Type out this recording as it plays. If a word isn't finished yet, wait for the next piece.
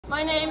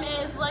My name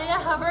is Lydia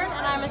Hubbard,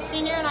 and I'm a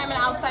senior, and I'm an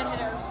outside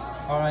hitter.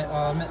 All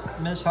right,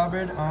 Miss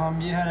Hubbard,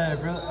 you had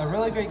a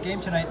really great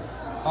game tonight.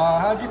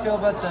 How did you feel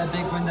about the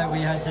big win that we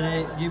had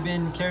today? You've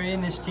been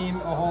carrying this team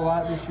a whole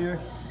lot this year.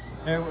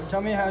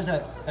 Tell me, how does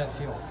that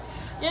feel?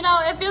 You know,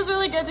 it feels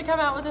really good to come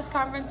out with this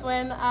conference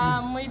win.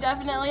 We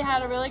definitely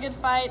had a really good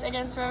fight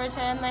against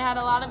Riverton. They had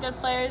a lot of good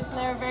players, and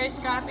they were very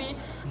scrappy.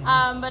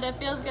 But it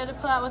feels good to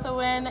pull out with a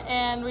win,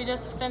 and we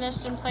just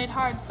finished and played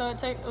hard. So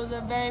it was a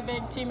very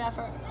big team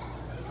effort.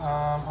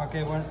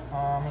 Okay,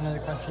 another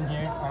question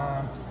here.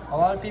 A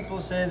lot of people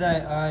say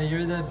that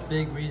you're the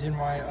big reason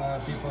why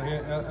people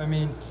here.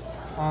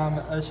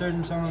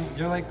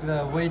 You're like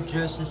the Wade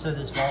Justice of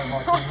this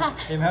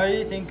volleyball team. How do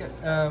you think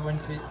when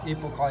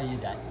people call you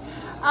that?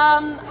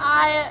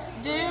 I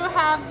do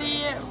have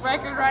the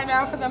record right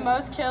now for the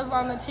most kills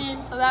on the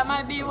team, so that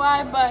might be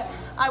why, but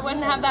I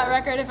wouldn't have that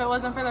record if it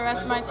wasn't for the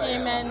rest of my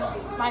team and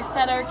my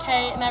setter,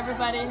 Kate, and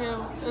everybody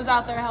who was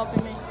out there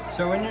helping me.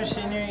 So when your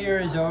senior year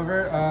is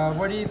over,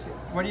 what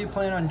do you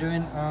plan on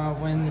doing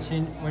when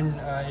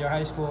your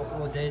high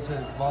school days of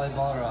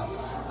volleyball are up?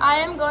 I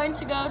am going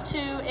to go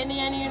to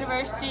Indiana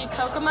University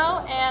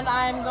Kokomo, and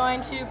I'm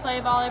going to play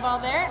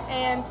volleyball there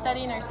and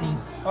study nursing.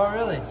 Oh,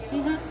 really?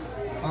 Mm-hmm.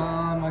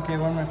 Okay,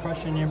 one more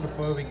question here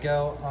before we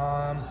go.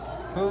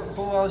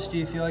 Who else do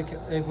you feel like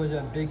it was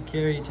a big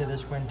carry to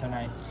this win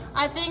tonight?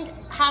 I think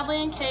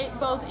Hadley and Kate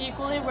both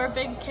equally were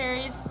big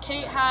carries.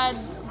 Kate had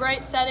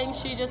great settings.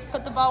 She just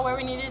put the ball where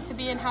we needed it to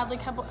be, and Hadley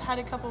had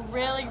a couple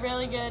really,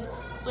 really good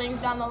swings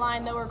down the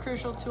line that were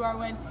crucial to our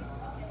win.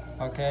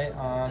 Okay,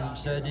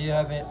 so do you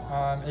have it,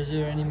 is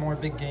there any more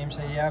big games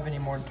that you have, any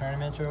more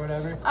tournaments or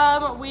whatever?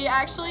 We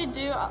actually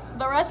do.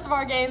 The rest of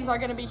our games are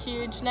going to be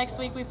huge. Next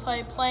week we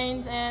play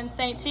Plains and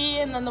St.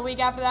 T, and then the week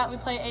after that we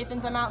play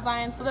Athens and Mount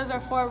Zion. So those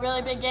are 4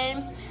 really big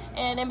games,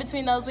 and in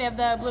between those we have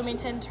the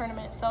Bloomington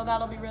tournament, so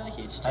that'll be really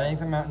huge too. I think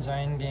the Mount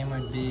Zion game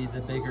would be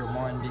the bigger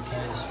one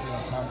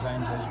because Mount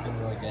Zion's always been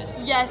really good.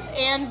 Yes,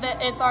 and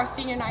it's our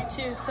senior night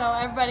too, so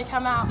everybody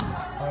come out.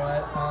 All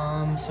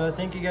right, so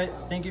thank you guys.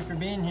 Thank you for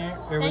being here.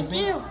 Thank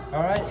you.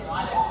 All right.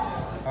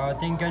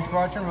 Thank you guys for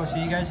watching. We'll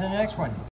see you guys in the next one.